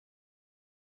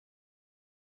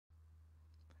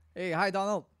Hey, hi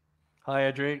Donald. Hi,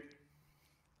 Edric.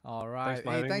 All Thanks right.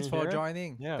 for Hey, having thanks me for here.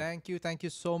 joining. Yeah, Thank you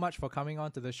so much for coming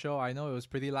on to the show. I know it was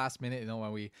pretty last minute,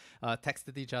 when we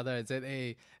texted each other and said,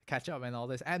 "Hey, catch up" and all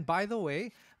this. And by the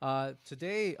way,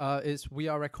 today is we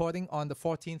are recording on the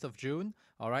 14th of June.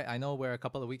 All right. I know we're a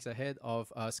couple of weeks ahead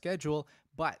of schedule,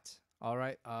 but all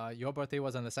right. Your birthday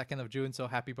was on the 2nd of June, so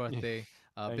happy yeah. birthday!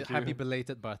 Thank Happy you.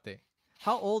 belated birthday.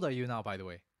 How old are you now, by the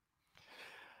way?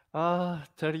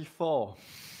 34.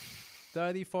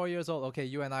 34 years old. Okay,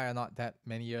 you and I are not that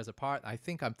many years apart. I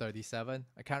think I'm 37.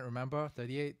 I can't remember.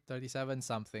 38, 37,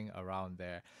 something around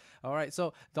there. All right.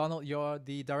 So, Donald, you're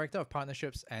the director of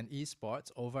partnerships and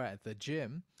esports over at the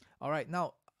gym. All right.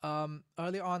 Now,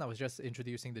 earlier on, I was just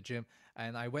introducing the gym,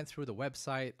 and I went through the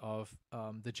website of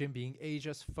the gym being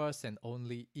Asia's first and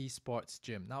only esports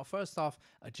gym. Now, first off,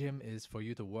 a gym is for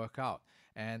you to work out,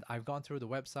 and I've gone through the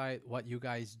website, what you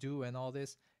guys do, and all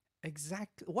this.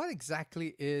 What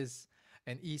exactly is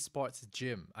an esports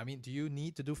gym? I mean, do you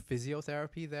need to do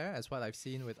physiotherapy there, as what I've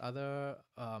seen with other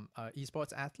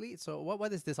esports athletes? So,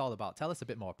 what is this all about? Tell us a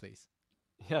bit more, please.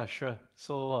 Yeah, sure.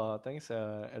 So, thanks,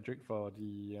 Edric, for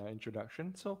the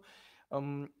introduction. So,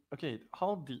 okay,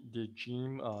 how the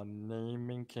gym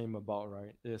naming came about,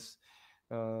 right?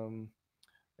 Um,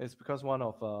 it's because one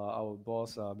of our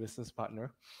boss, business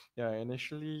partner, yeah,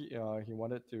 initially he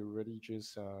wanted to really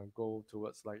just go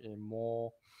towards like a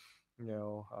more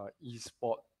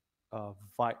esport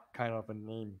vibe kind of a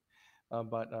name.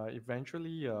 But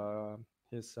eventually,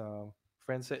 his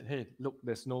friend said, "Hey, look,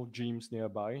 there's no gyms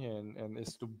nearby, and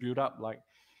it's to build up like,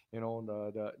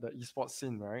 the esports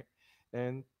scene, right?"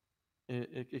 And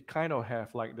it kind of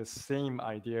have like the same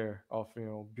idea of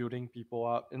building people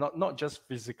up, not just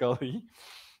physically,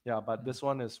 yeah, but Mm. this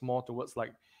one is more towards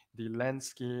like the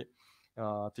landscape,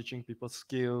 teaching people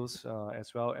skills,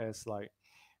 as well as like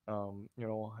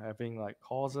having like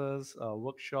courses,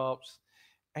 workshops,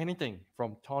 anything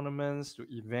from tournaments to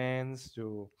events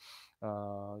to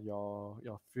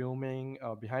your filming,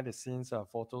 behind the scenes,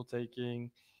 photo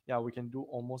taking. Yeah, we can do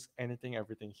almost anything,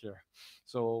 everything here.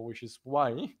 So, which is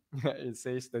why it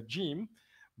says the gym,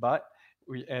 but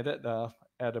we added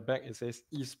at the back it says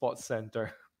esports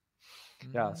center.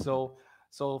 Yeah, Mm.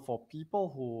 so for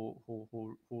people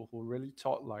who really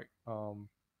thought like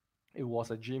it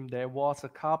was a gym. There was a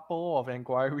couple of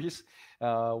inquiries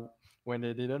uh, when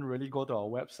they didn't really go to our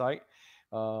website.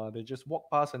 They just walk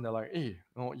past and they're like, "Hey,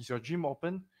 is your gym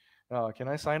open? Can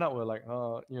I sign up?" We're like,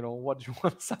 what do you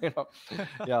want to sign up?"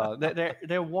 Yeah,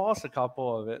 there was a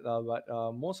couple of it,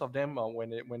 but most of them,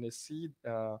 when they see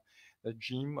the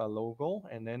gym logo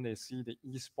and then they see the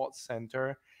esports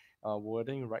center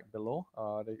wording right below,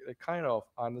 they kind of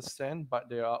understand, but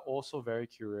they are also very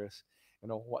curious,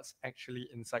 what's actually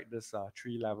inside this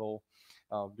tree level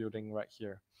building right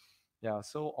here. Yeah,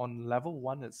 so on level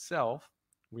one itself,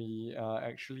 we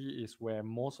actually is where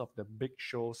most of the big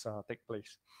shows take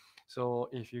place. So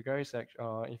if you guys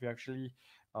if you actually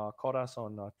caught us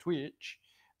on Twitch,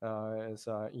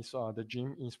 the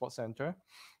gym esports center,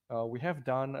 we have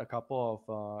done a couple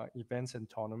of events and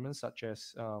tournaments such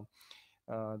as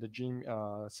the gym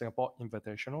Singapore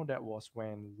Invitational. That was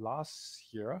when last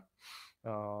year,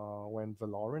 when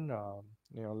Valorant,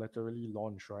 literally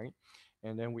launched, right?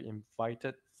 And then we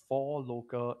invited four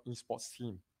local esports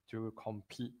team to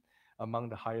compete among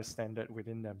the highest standard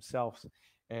within themselves,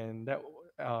 and that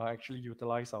actually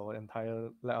utilized our entire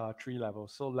three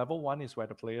levels. So level one is where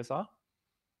the players are,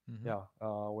 Mm-hmm. yeah,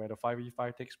 where the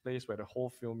 5v5 takes place, where the whole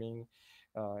filming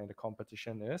and the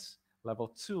competition is. Level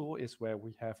two is where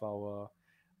we have our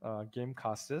game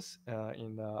casters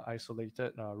in an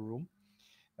isolated room,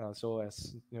 so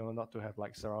as not to have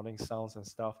like surrounding sounds and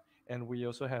stuff. And we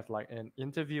also have like an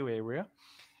interview area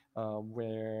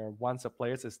where once a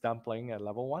player is done playing at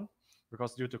level one,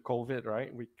 because due to COVID,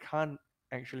 right, we can't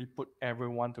actually put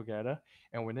everyone together,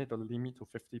 and we need to limit to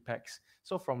 50 packs.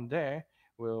 So from there,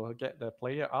 we'll get the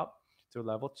player up to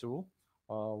level two,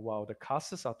 while the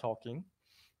casters are talking.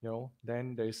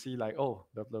 Then they see like, oh,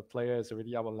 the player is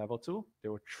already up on level two. They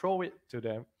will throw it to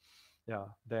them. Yeah,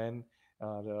 then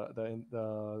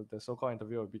the so-called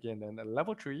interview will begin. And at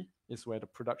level three is where the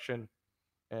production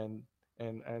and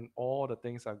and all the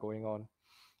things are going on.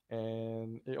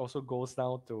 And it also goes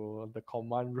down to the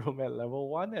command room at level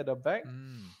one at the back.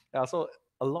 Mm. Yeah, so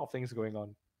a lot of things going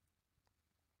on.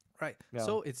 Right. Yeah.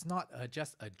 So it's not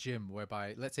just a gym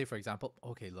whereby, let's say, for example,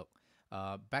 okay, look,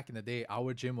 back in the day,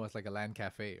 our gym was like a LAN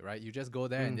cafe, right? You just go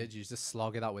there and Mm, then you just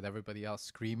slog it out with everybody else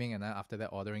screaming, and then after that,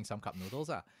 ordering some cup noodles.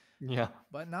 Ah. yeah.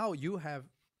 But now you have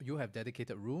you have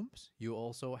dedicated rooms. You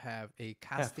also have a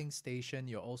Have. casting station.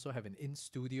 You also have an in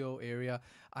studio area.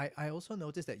 I also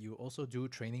noticed that you also do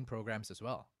training programs as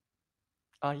well.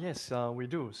 Yes, we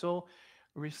do. So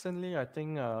recently, I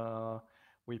think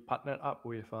we partnered up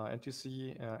with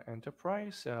NTC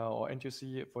Enterprise or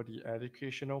NTC for the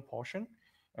educational portion,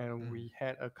 and Mm, we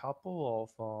had a couple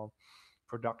of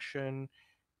production,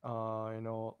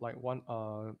 like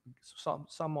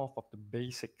some of the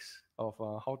basics of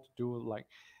how to do like,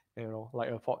 like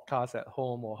a podcast at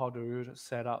home, or how do you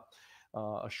set up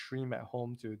a stream at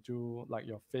home to do like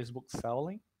your Facebook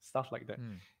selling, stuff like that.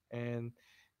 mm, And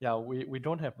yeah, we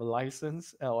don't have a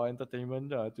license or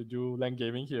entertainment to do LAN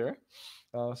gaming here.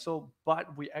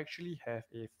 But we actually have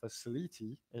a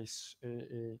facility,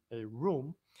 a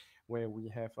room where we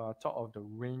have top of the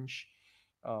range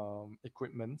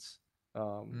equipments,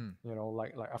 mm.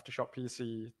 like aftershock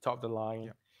PC, top of the line,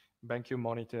 Yep. BenQ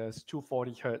monitors,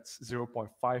 240 hertz, zero point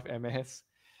 0.5 ms,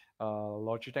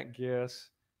 Logitech gears,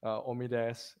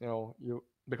 Omides. You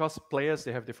because players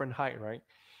they have different height, right?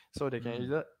 So they can Mm,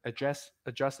 either adjust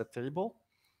the table,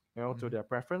 to mm, their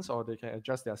preference, or they can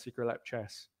adjust their secret lab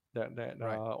chairs. That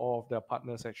right. all of their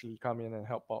partners actually come in and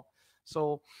help out.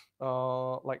 So,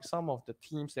 like some of the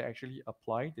teams that actually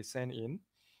apply, they send in.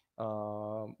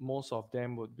 Most of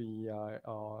them would be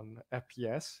on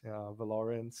FPS,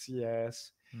 Valorant,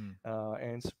 CS, Mm,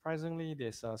 and surprisingly,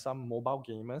 there's some mobile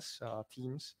gamers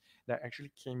teams that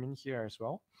actually came in here as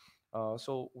well.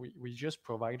 So we just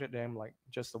provided them like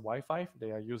just the Wi-Fi.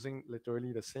 They are using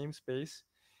literally the same space.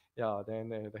 Yeah, then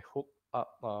they hook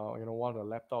up, one of the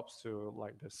laptops to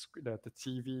like the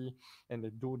TV, and they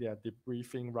do their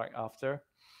debriefing right after.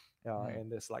 mm,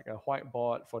 And there's like a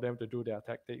whiteboard for them to do their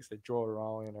tactics. They draw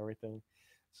around and everything.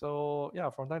 So yeah,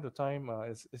 from time to time,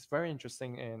 it's very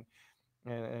interesting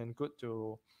and good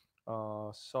to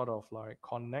sort of like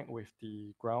connect with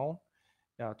the ground,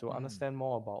 yeah, to mm, understand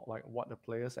more about like what the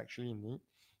players actually need.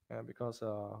 Because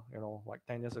like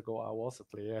 10 years ago, I was a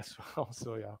player as well.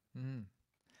 So yeah, mm.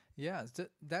 Yeah,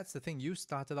 that's the thing. You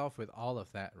started off with all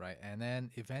of that, right? And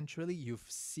then eventually you've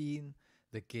seen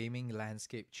the gaming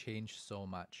landscape change so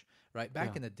much, right?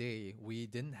 Back yeah, in the day, we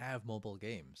didn't have mobile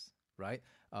games, right?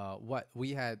 What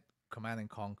we had Command and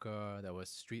Conquer, there was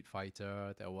Street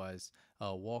Fighter, there was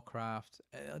Warcraft.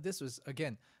 This was,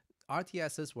 again,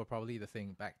 RTSs were probably the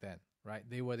thing back then, right?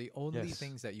 They were the only yes,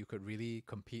 things that you could really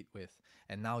compete with.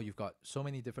 And now you've got so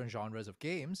many different genres of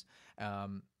games.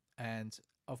 And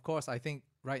of course, I think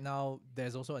right now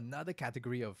there's also another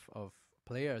category of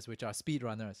players which are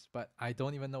speedrunners, but I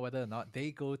don't even know whether or not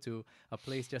they go to a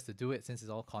place just to do it since it's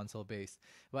all console based.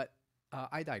 But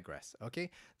I digress. Okay,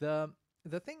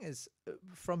 the thing is,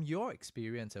 from your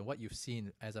experience and what you've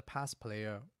seen as a past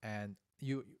player, and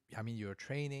I mean, you're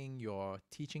training, you're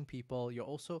teaching people, you're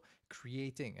also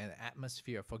creating an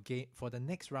atmosphere for the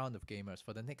next round of gamers,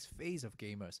 for the next phase of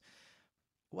gamers.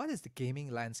 What is the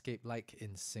gaming landscape like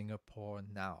in Singapore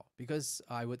now? Because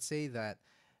I would say that,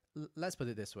 let's put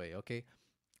it this way, okay?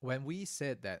 When we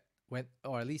said that,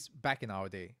 or at least back in our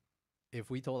day, if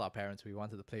we told our parents we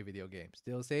wanted to play video games,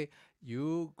 they'll say,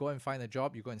 you go and find a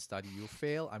job, you go and study. You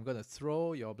fail, I'm going to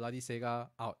throw your bloody Sega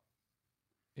out,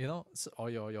 or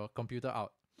your computer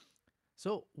out.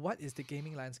 So, what is the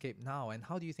gaming landscape now, and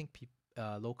how do you think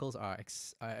locals are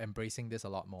embracing this a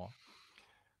lot more?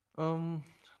 um,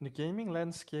 the gaming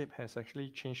landscape has actually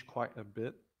changed quite a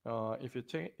bit. If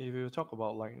you talk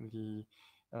about like the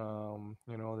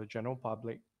general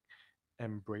public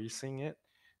embracing it,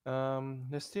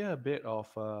 there's still a bit of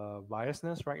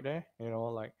biasness right there.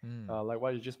 Mm, Like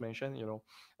what you just mentioned.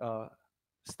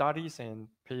 Studies and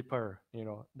paper.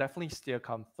 Definitely still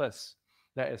come first.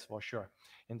 That is for sure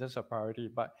in terms of priority.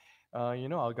 But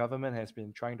our government has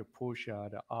been trying to push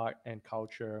the art and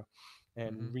culture,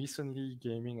 mm-hmm, and recently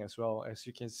gaming as well. As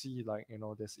you can see, like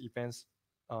there's events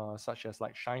such as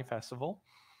like Shine Festival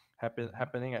mm-hmm,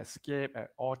 happening at Skip, at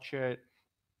Orchard,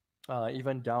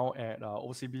 even down at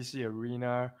OCBC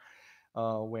Arena,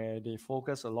 where they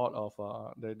focus a lot of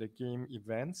the game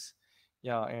events.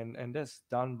 Yeah, and that's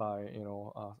done by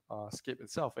Skip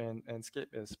itself, and Skip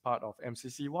is part of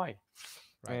MCCY,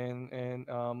 right. and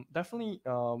definitely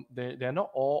they're not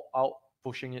all out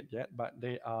pushing it yet, but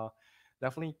they are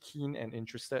definitely keen and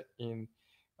interested in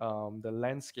the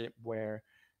landscape where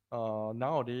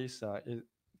nowadays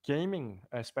gaming,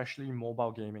 especially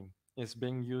mobile gaming, is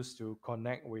being used to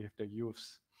connect with the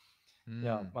youths.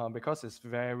 Yeah, Mm, because it's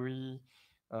very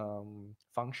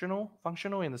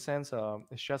functional in the sense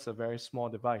it's just a very small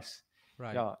device.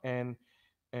 right. Yeah, and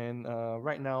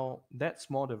right now that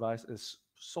small device is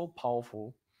so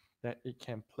powerful that it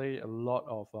can play a lot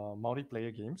of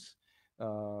multiplayer games.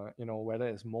 whether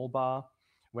it's mobile,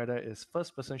 whether it's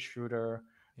first person shooter,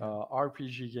 Yeah.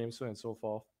 RPG games, so and so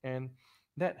forth. And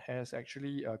that has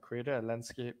actually created a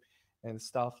landscape and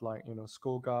stuff like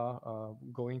Skoga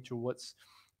going towards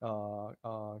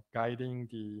guiding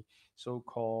the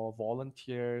so-called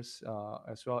volunteers,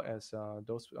 as well as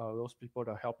those people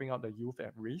that are helping out the youth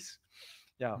at risk.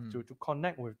 Yeah, Mm. to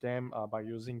connect with them by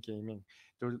using gaming,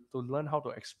 to learn how to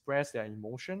express their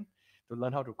emotion, to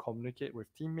learn how to communicate with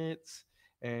teammates,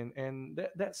 and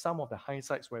that's some of the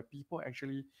hindsights where people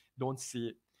actually don't see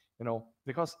it,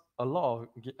 because a lot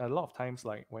of times,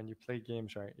 like when you play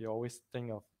games, right, you always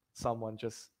think of someone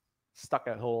just stuck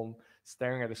at home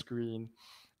staring at the screen.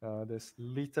 There's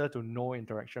little to no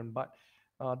interaction, but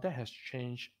that has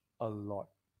changed a lot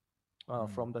Mm.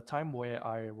 from the time where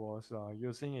I was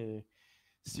using a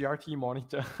CRT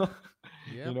monitor,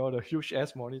 Yep. the huge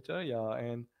ass monitor, yeah,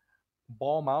 and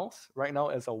ball mouse right now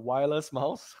as a wireless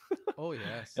mouse. Oh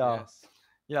yes, Yeah, yes.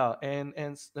 yeah, and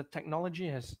the technology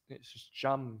has it's just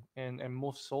jumped and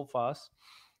moved so fast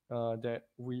that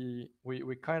we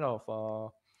kind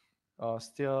of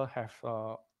still have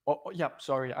yeah,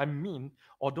 sorry, I mean,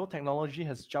 although technology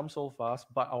has jumped so fast,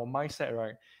 but our mindset,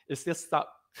 right, is still stuck.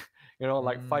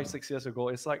 Like five Mm. 6 years ago.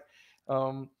 It's like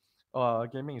um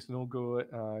gaming is no good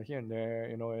here and there.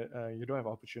 You don't have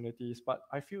opportunities, but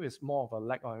I feel it's more of a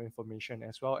lack of information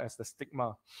as well as the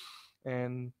stigma.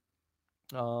 And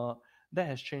uh, that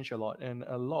has changed a lot, and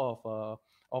a lot of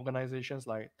organizations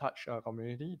like touch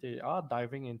community, they are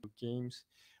diving into games,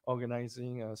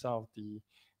 organizing some of the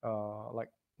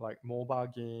like mobile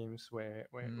games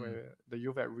Mm. where the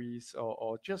youth at risk,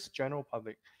 or just general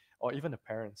public, or even the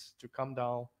parents, to come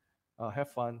down,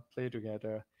 have fun, play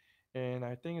together. And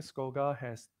I think Skoga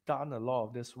has done a lot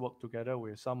of this work together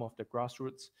with some of the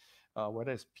grassroots,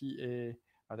 whether it's PA,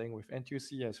 I think with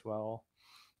NTUC as well,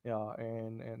 yeah,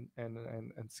 and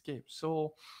escape.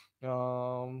 So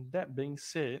that being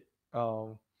said,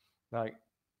 like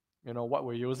what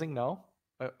we're using now,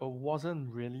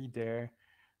 wasn't really there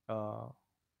uh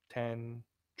 10,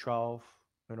 12,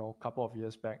 couple of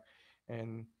years back.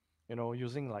 And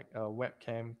using like a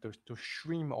webcam to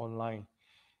stream online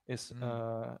is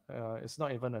Mm. it's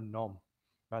not even a norm.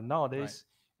 But Right. nowadays,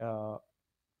 uh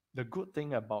the good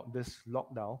thing about this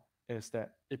lockdown is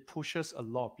that it pushes a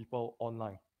lot of people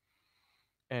online,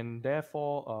 and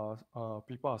therefore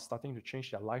people are starting to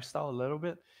change their lifestyle a little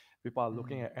bit. People are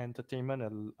looking Mm. at entertainment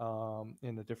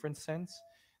in a different sense.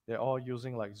 They're all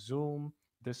using like Zoom,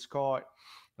 Discord,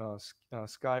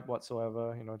 Skype,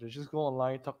 whatsoever. They just go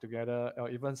online, talk together, or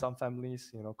even some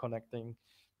families connecting,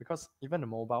 because even the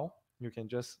mobile, you can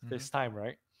just Mm-hmm. FaceTime,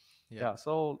 right? Yep. Yeah,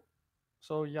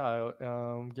 so yeah,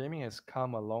 gaming has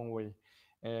come a long way,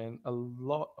 and a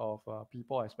lot of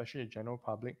people, especially the general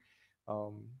public,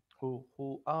 um,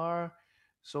 who are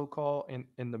so-called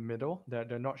in the middle, that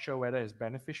they're not sure whether it's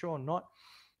beneficial or not.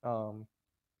 Um,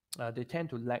 they tend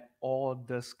to lack all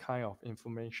this kind of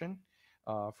information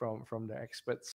from the experts